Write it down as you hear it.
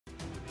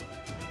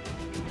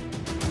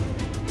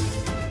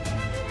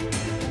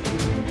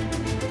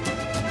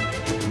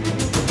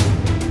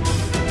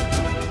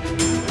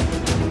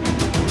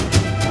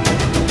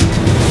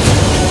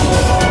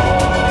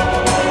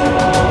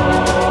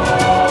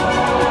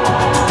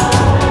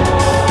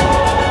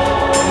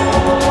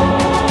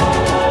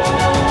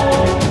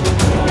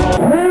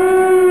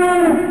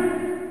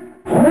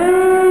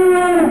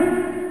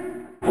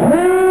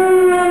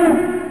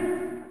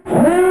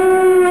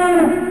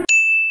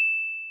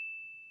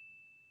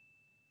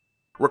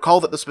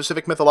Recall that the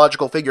specific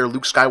mythological figure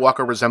Luke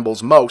Skywalker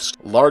resembles most,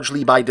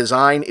 largely by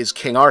design, is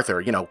King Arthur.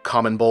 You know,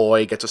 common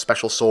boy, gets a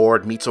special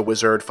sword, meets a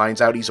wizard,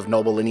 finds out he's of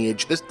noble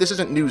lineage. This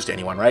isn't news to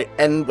anyone, right?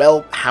 And,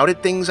 well, how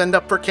did things end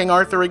up for King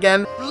Arthur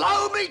again?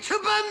 Blow me to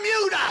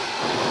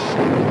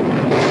Bermuda!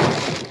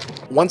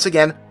 Once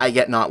again, I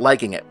get not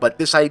liking it, but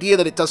this idea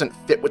that it doesn't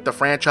fit with the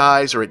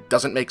franchise or it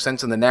doesn't make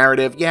sense in the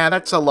narrative, yeah,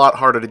 that's a lot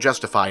harder to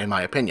justify in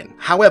my opinion.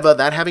 However,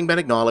 that having been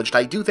acknowledged,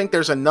 I do think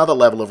there's another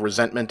level of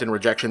resentment and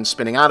rejection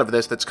spinning out of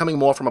this that's coming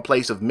more from a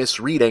place of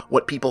misreading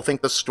what people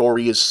think the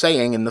story is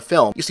saying in the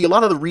film. You see, a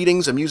lot of the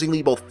readings,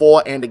 amusingly both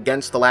for and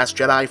against The Last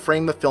Jedi,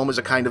 frame the film as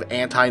a kind of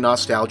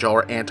anti-nostalgia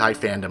or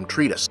anti-fandom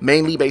treatise,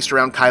 mainly based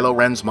around Kylo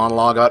Ren's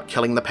monologue about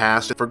killing the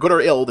past. For good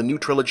or ill, the new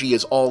trilogy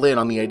is all in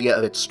on the idea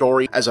of its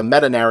story as a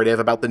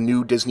meta-narrative about the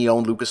new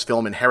Disney-owned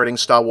Lucasfilm inheriting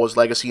Star Wars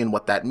legacy and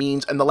what that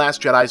means, and The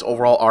Last Jedi's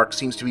overall arc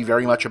seems to be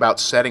very much about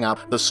setting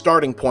up the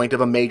starting point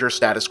of a major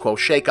status quo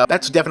shakeup.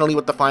 That's definitely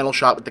what the final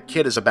shot with the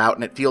kid is about,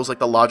 and it feels like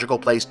the logical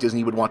place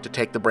Disney would want to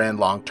take the brand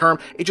long-term.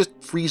 It just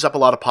frees up a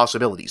lot of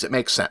possibilities. It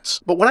makes sense.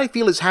 But what I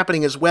feel is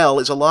happening as well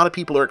is a lot of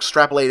people are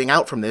extrapolating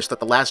out from this that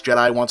The Last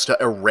Jedi wants to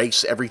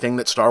erase everything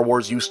that Star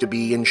Wars used to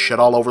be and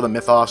shit all over the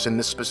mythos in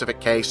this specific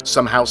case,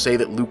 somehow say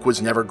that Luke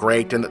was never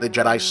great and that the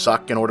Jedi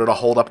suck in order to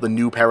hold up the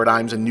new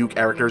paradigms and new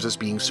characters as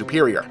being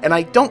superior. And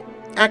I don't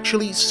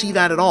actually see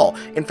that at all.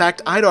 In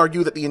fact, I'd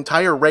argue that the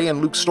entire Rey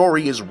and Luke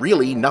story is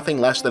really nothing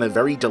less than a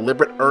very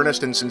deliberate,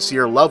 earnest, and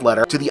sincere love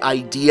letter to the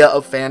idea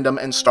of fandom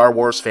and Star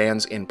Wars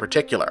fans in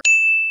particular.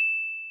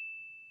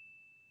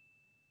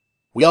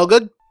 We all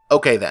good?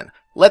 Okay then,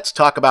 let's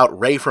talk about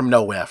Rey from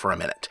Nowhere for a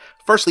minute.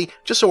 Firstly,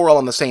 just so we're all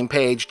on the same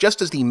page,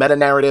 just as the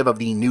meta-narrative of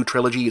the new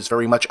trilogy is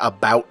very much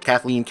about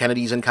Kathleen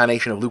Kennedy's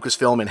incarnation of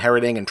Lucasfilm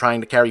inheriting and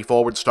trying to carry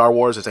forward Star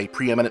Wars as a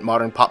preeminent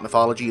modern pop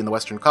mythology in the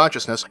Western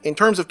consciousness, in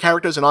terms of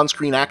characters and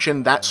on-screen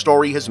action, that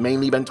story has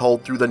mainly been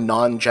told through the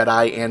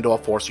non-Jedi and/or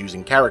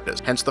Force-using characters,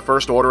 hence the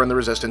First Order and the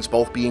Resistance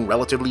both being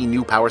relatively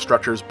new power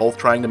structures, both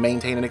trying to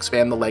maintain and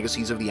expand the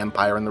legacies of the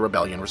Empire and the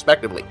Rebellion,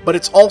 respectively. But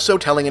it's also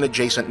telling an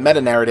adjacent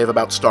meta-narrative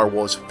about Star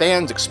Wars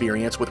fans'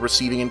 experience with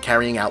receiving and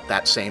carrying out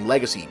that same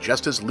legacy,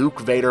 just as Luke,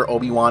 Vader,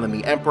 Obi-Wan, and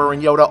the Emperor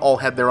and Yoda all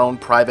had their own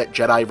private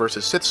Jedi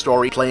versus Sith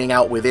story playing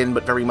out within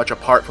but very much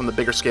apart from the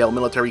bigger scale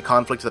military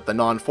conflict that the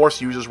non-Force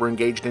users were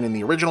engaged in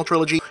the original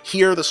trilogy.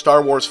 Here, the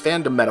Star Wars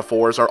fandom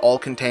metaphors are all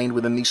contained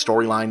within the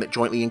storyline that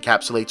jointly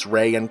encapsulates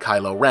Rey and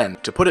Kylo Ren.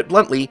 To put it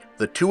bluntly,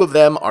 the two of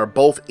them are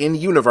both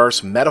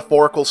in-universe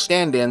metaphorical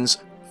stand-ins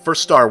for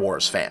Star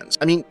Wars fans.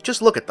 I mean,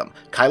 just look at them.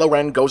 Kylo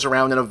Ren goes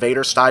around in a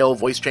Vader-style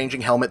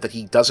voice-changing helmet that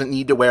he doesn't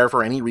need to wear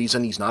for any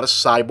reason. He's not a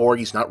cyborg,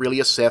 he's not really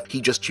a Sith,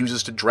 he just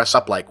chooses to dress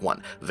up like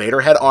one.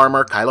 Vader had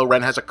armor, Kylo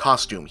Ren has a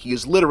costume. He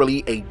is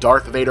literally a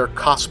Darth Vader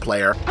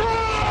cosplayer.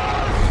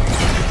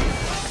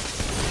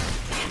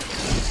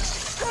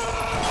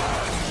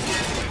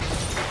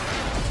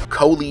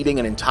 Co-leading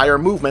an entire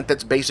movement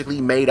that's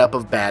basically made up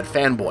of bad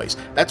fanboys.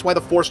 That's why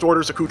the Force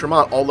Order's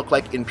accoutrement all look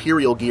like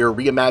Imperial gear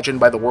reimagined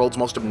by the world's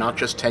most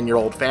obnoxious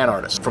 10-year-old fan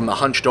artists. From the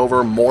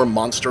hunched-over, more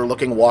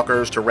monster-looking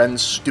walkers to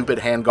Ren's stupid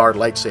handguard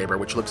lightsaber,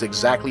 which looks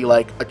exactly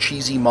like a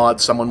cheesy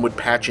mod someone would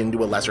patch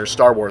into a lesser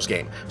Star Wars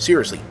game.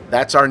 Seriously,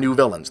 that's our new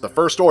villains. The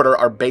First Order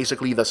are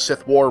basically the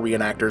Sith War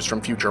reenactors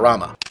from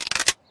Futurama.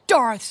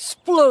 Darth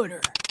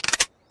Sploder.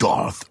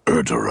 Darth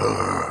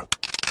Erderer.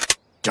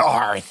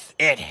 Darth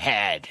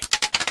Ithead.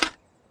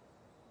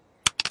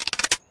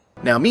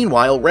 Now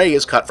meanwhile, Rey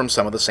is cut from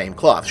some of the same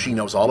cloth. She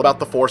knows all about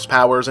the Force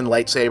powers and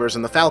lightsabers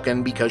and the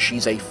Falcon because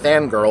she's a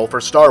fangirl for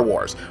Star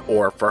Wars,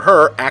 or for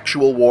her,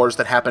 actual wars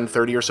that happened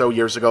 30 or so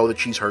years ago that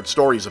she's heard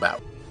stories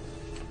about.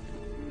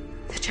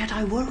 The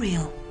Jedi were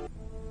real.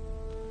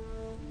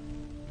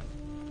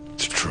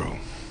 It's true.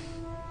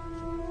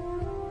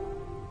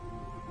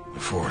 The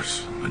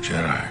Force, the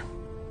Jedi.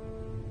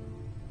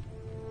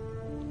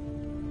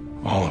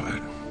 All of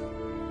it.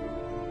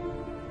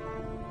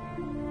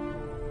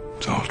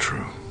 It's all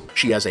true.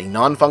 She has a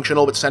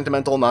non-functional but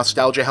sentimental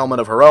nostalgia helmet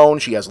of her own,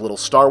 she has a little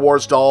Star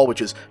Wars doll, which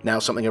is now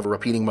something of a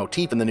repeating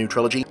motif in the new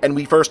trilogy, and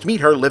we first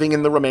meet her living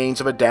in the remains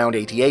of a downed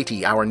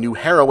AT-AT, our new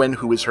heroine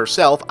who is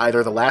herself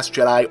either the Last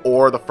Jedi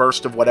or the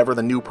first of whatever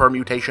the new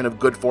permutation of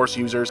good Force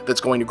users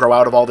that's going to grow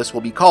out of all this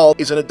will be called,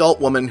 is an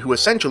adult woman who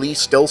essentially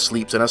still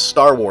sleeps in a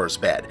Star Wars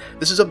bed.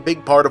 This is a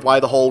big part of why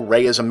the whole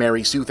Rey is a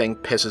Mary Sue thing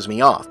pisses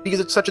me off, because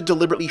it's such a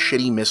deliberately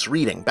shitty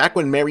misreading. Back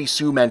when Mary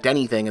Sue meant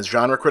anything as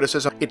genre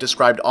criticism, it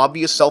described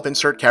obvious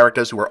self-insert characters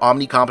who are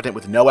omnicompetent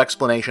with no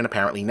explanation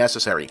apparently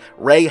necessary.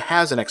 Rey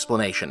has an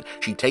explanation.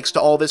 She takes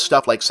to all this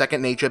stuff like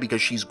second nature because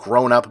she's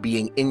grown up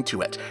being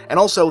into it. And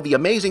also, the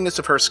amazingness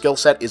of her skill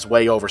set is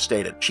way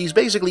overstated. She's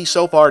basically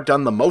so far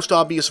done the most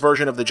obvious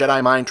version of the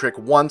Jedi mind trick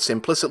once,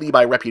 implicitly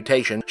by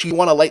reputation. She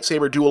won a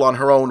lightsaber duel on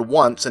her own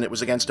once, and it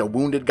was against a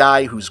wounded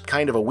guy who's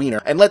kind of a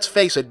wiener. And let's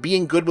face it,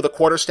 being good with a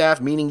quarterstaff,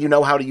 meaning you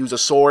know how to use a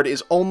sword,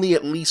 is only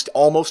at least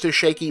almost as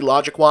shaky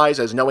logic-wise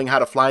as knowing how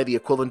to fly the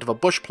equivalent of a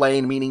bush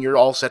plane, meaning you're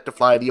all set to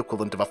fly the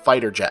equivalent of a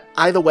fighter jet.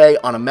 Either way,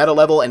 on a meta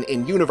level and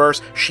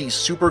in-universe, she's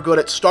super good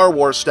at Star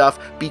Wars stuff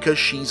because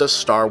she's a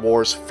Star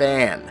Wars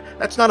fan.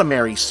 That's not a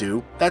Mary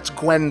Sue, that's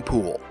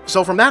Gwenpool.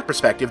 So from that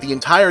perspective, the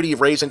entirety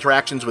of Rey's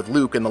interactions with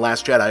Luke in The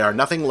Last Jedi are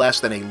nothing less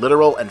than a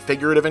literal and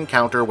figurative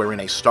encounter wherein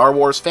a Star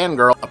Wars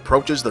fangirl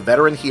approaches the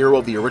veteran hero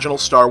of the original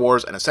Star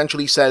Wars and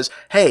essentially says,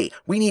 "Hey,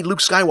 we need Luke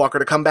Skywalker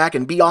to come back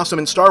and be awesome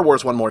in Star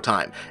Wars one more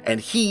time." And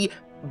he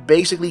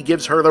basically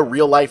gives her the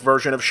real-life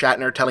version of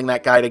Shatner telling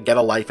that guy to get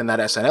a life in that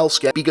SNL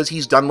skit because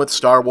he's done with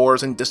Star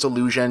Wars and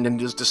disillusioned and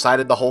just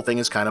decided the whole thing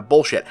is kind of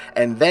bullshit.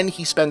 And then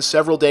he spends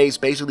several days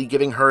basically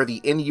giving her the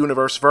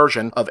in-universe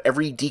version of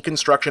every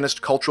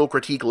deconstructionist cultural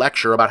critique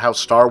lecture about how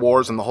Star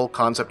Wars and the whole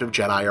concept of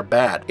Jedi are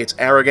bad. It's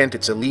arrogant,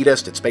 it's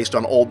elitist, it's based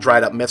on old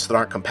dried-up myths that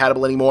aren't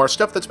compatible anymore,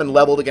 stuff that's been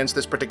leveled against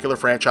this particular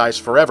franchise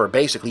forever.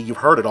 Basically, you've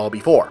heard it all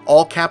before.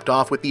 All capped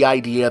off with the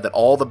idea that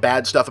all the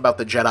bad stuff about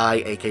the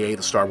Jedi, aka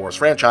the Star Wars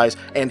franchise,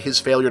 and his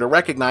failure to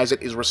recognize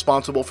it is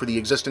responsible for the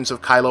existence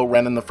of Kylo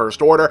Ren and the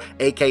First Order,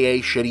 aka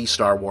shitty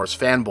Star Wars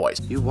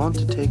fanboys. You want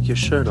to take your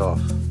shirt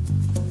off?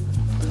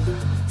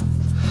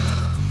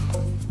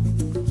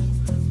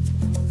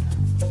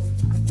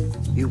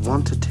 You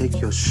want to take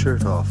your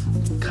shirt off?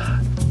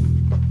 God.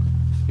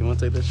 You want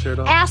to take that shirt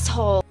off?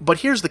 Asshole! But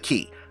here's the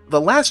key. The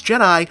Last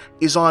Jedi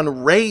is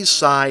on Rey's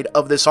side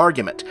of this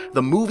argument.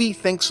 The movie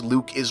thinks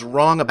Luke is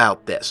wrong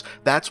about this.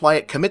 That's why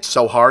it commits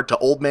so hard to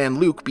old man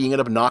Luke being an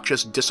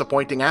obnoxious,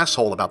 disappointing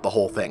asshole about the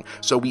whole thing.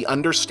 So we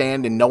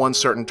understand in no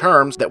uncertain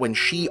terms that when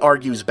she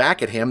argues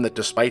back at him that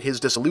despite his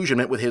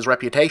disillusionment with his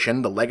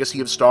reputation, the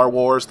legacy of Star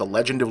Wars, the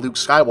legend of Luke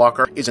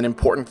Skywalker, is an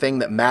important thing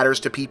that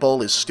matters to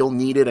people, is still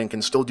needed, and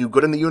can still do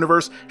good in the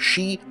universe,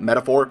 she,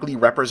 metaphorically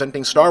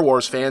representing Star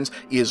Wars fans,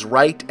 is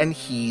right and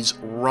he's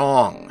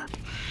wrong.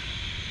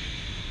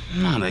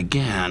 Not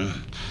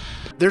again.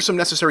 There's some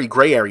necessary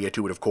gray area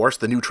to it, of course.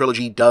 The new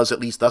trilogy does, at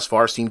least thus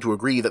far, seem to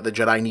agree that the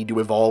Jedi need to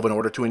evolve in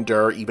order to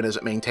endure, even as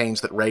it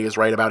maintains that Rey is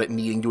right about it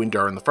needing to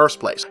endure in the first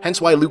place. Hence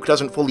why Luke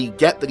doesn't fully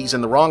get that he's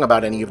in the wrong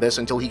about any of this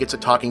until he gets a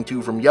talking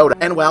to from Yoda.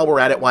 And while we're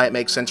at it, why it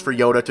makes sense for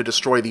Yoda to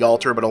destroy the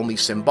altar, but only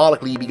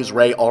symbolically, because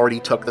Rey already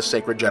took the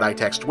sacred Jedi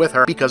text with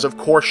her, because of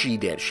course she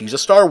did. She's a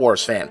Star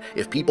Wars fan.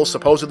 If people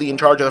supposedly in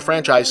charge of the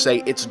franchise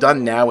say it's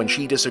done now and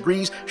she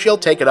disagrees, she'll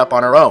take it up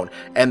on her own.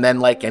 And then,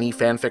 like any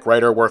fanfic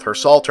writer worth her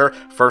salt, her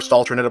first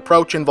alternate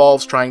approach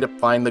involves trying to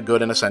find the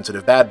good in a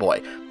sensitive bad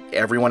boy.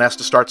 Everyone has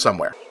to start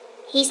somewhere.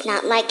 He's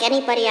not like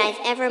anybody I've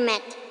ever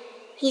met.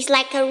 He's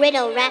like a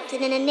riddle wrapped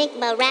in an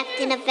enigma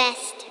wrapped in a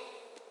vest.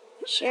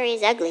 Sure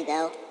he's ugly,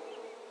 though.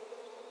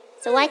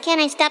 So why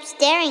can't I stop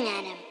staring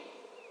at him?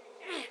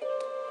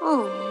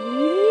 Oh,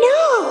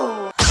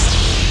 no!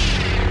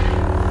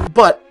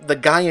 But the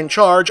guy in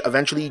charge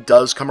eventually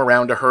does come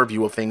around to her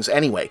view of things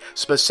anyway,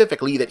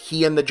 specifically that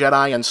he and the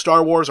Jedi and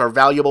Star Wars are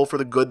valuable for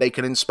the good they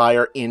can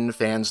inspire in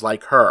fans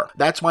like her.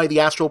 That's why the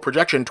astral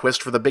projection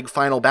twist for the big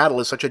final battle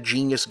is such a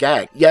genius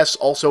gag. Yes,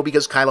 also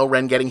because Kylo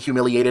Ren getting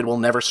humiliated will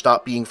never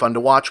stop being fun to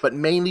watch, but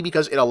mainly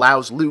because it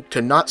allows Luke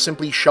to not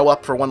simply show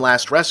up for one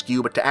last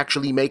rescue, but to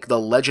actually make the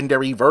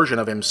legendary version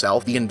of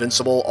himself, the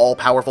invincible,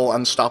 all-powerful,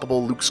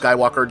 unstoppable Luke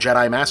Skywalker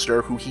Jedi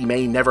Master, who he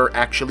may never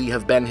actually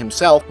have been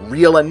himself,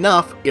 real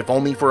enough, if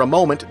only for a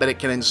moment, that it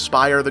can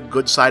inspire the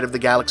good side of the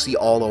galaxy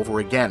all over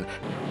again.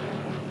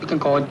 You can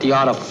call it the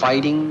art of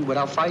fighting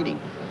without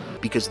fighting.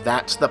 Because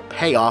that's the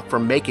payoff for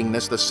making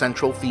this the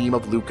central theme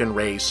of Luke and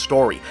Rey's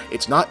story.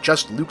 It's not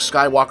just Luke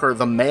Skywalker,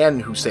 the man,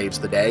 who saves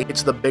the day.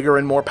 It's the bigger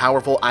and more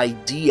powerful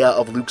idea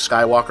of Luke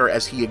Skywalker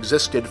as he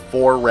existed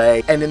for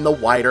Rey and in the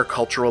wider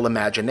cultural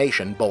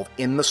imagination, both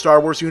in the Star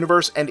Wars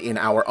universe and in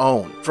our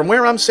own. From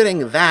where I'm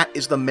sitting, that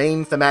is the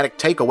main thematic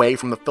takeaway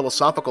from the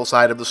philosophical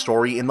side of the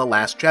story in The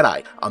Last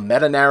Jedi. A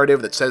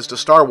meta-narrative that says to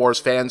Star Wars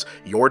fans,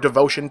 your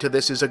devotion to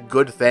this is a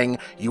good thing,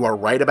 you are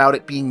right about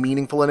it being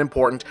meaningful and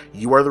important,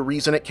 you are the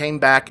reason it came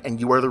back, and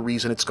you are the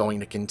reason it's going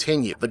to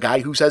continue. The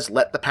guy who says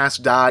let the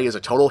past die is a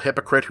total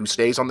hypocrite who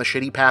stays on the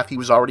shitty path he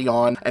was already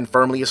on and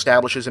firmly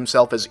establishes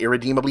himself as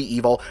irredeemably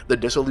evil. The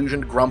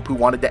disillusioned grump who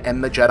wanted to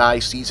end the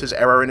Jedi sees his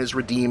error and is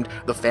redeemed.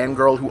 The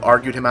fangirl who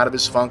argued him out of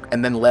his funk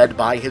and then led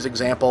by his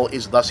example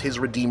is thus his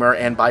redeemer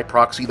and by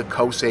proxy the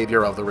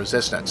co-savior of the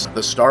Resistance.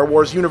 The Star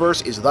Wars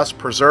universe is thus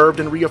preserved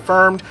and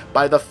reaffirmed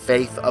by the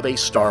faith of a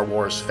Star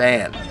Wars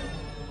fan.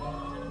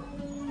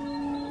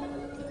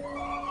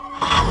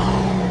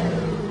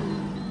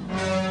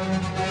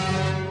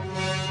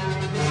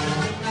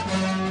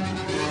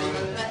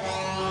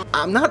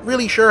 I'm not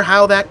really sure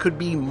how that could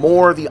be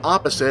more the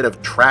opposite of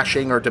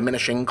trashing or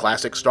diminishing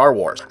classic Star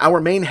Wars.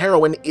 Our main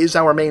heroine is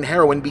our main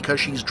heroine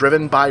because she's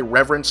driven by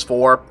reverence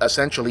for,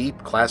 essentially,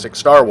 classic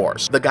Star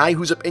Wars. The guy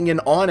whose opinion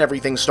on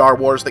everything Star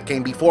Wars that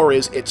came before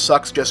is, it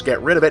sucks, just get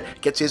rid of it,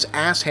 gets his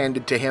ass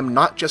handed to him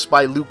not just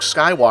by Luke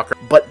Skywalker,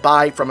 but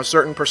by, from a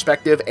certain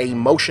perspective, a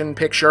motion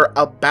picture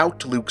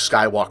about Luke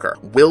Skywalker,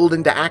 willed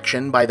into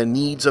action by the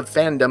needs of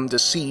fandom to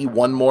see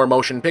one more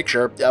motion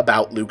picture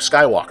about Luke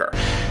Skywalker.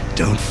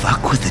 Don't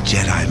fuck with the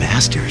Jedi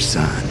Master,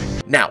 son.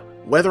 Now,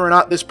 Whether or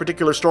not this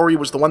particular story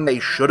was the one they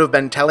should have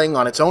been telling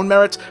on its own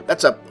merits,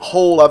 that's a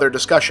whole other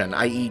discussion,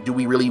 i.e. do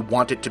we really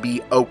want it to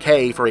be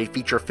okay for a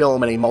feature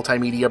film and a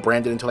multimedia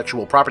branded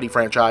intellectual property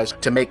franchise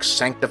to make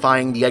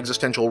sanctifying the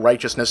existential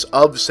righteousness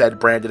of said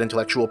branded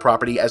intellectual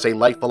property as a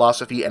life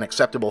philosophy and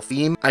acceptable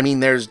theme? I mean,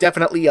 there's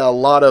definitely a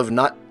lot of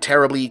not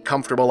terribly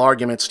comfortable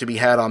arguments to be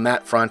had on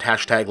that front,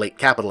 #late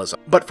capitalism.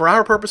 But for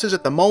our purposes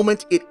at the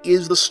moment, it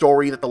is the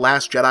story that The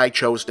Last Jedi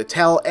chose to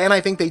tell, and I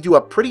think they do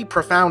a pretty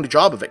profound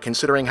job of it,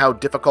 considering how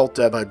difficult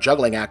of a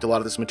juggling act a lot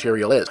of this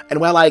material is. And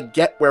while I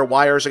get where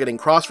wires are getting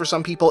crossed for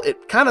some people,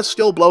 it kind of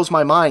still blows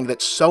my mind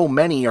that so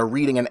many are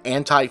reading an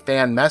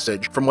anti-fan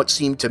message from what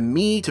seemed to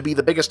me to be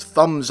the biggest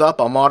thumbs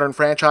up a modern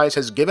franchise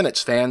has given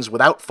its fans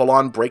without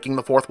full-on breaking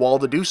the fourth wall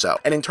to do so.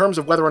 And in terms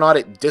of whether or not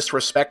it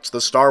disrespects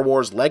the Star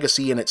Wars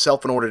legacy in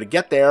itself in order to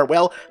get there,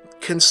 well,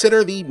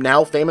 consider the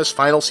now famous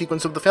final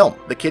sequence of the film.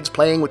 The kids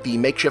playing with the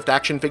makeshift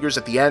action figures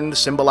at the end,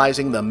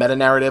 symbolizing the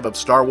meta-narrative of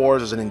Star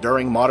Wars as an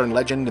enduring modern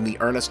legend in the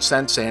earnest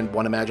sense, and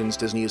one imagines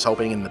Disney is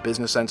hoping in the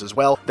business sense as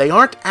well. They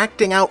aren't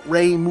acting out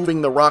Rey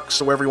moving the rocks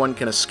so everyone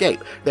can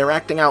escape. They're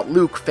acting out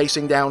Luke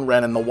facing down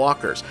Ren and the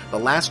Walkers. The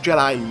Last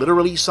Jedi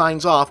literally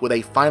signs off with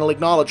a final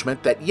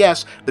acknowledgement that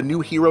yes, the new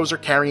heroes are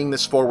carrying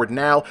this forward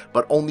now,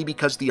 but only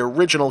because the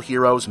original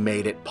heroes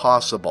made it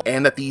possible.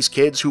 And that these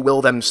kids, who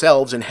will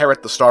themselves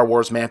inherit the Star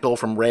Wars mantle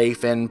from Rey,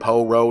 Finn,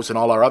 Poe, Rose, and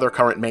all our other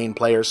current main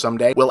players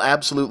someday, will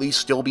absolutely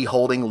still be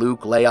holding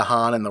Luke, Leia,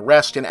 Han, and the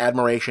rest in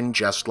admiration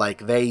just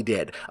like they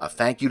did. A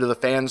thank you to the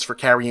fans for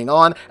carrying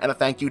on, and a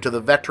thank you to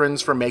the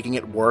veterans for making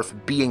it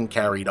worth being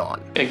carried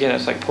on. Again,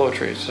 it's like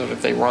poetry, so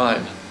if they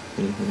rhyme.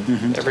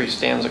 Every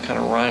stanza kind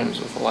of rhymes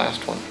with the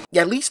last one.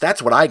 Yeah, at least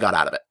that's what I got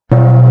out of it.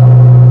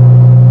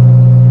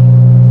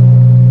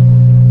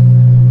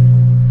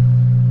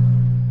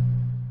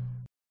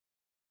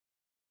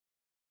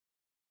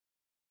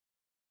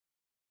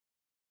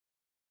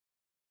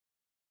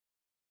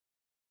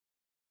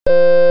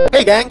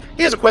 Hey gang,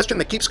 here's a question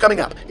that keeps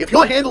coming up. If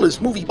your handle is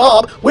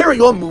moviebob, where are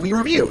your movie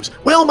reviews?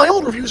 Well, my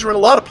old reviews are in a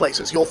lot of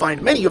places. You'll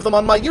find many of them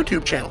on my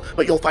YouTube channel,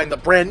 but you'll find the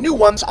brand new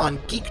ones on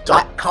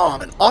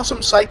geek.com, an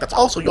awesome site that's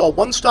also your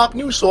one-stop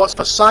news source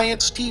for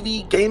science,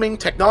 TV, gaming,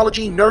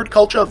 technology, nerd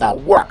culture, the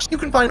works. You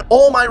can find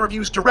all my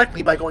reviews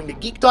directly by going to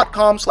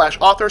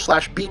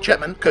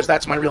geek.com/author/bchipman, because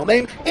that's my real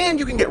name, and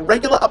you can get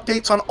regular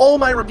updates on all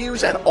my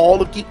reviews and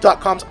all of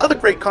geek.com's other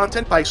great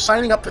content by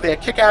signing up for their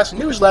kick-ass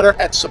newsletter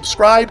at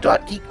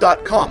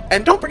subscribe.geek.com.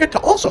 And don't forget to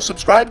also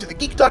subscribe to the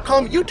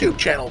Geek.com YouTube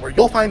channel, where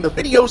you'll find the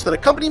videos that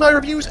accompany my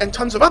reviews and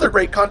tons of other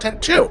great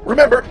content too.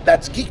 Remember,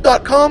 that's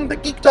Geek.com, the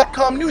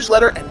Geek.com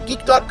newsletter, and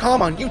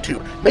Geek.com on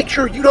YouTube. Make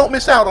sure you don't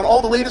miss out on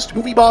all the latest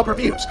MovieBob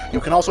reviews. You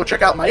can also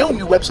check out my own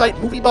new website,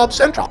 MovieBob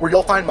Central, where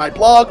you'll find my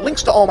blog,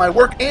 links to all my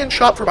work, and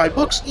shop for my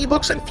books,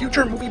 ebooks, and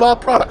future MovieBob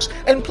products.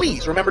 And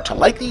please remember to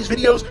like these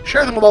videos,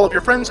 share them with all of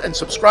your friends, and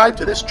subscribe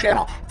to this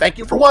channel. Thank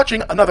you for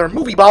watching another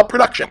MovieBob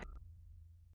production.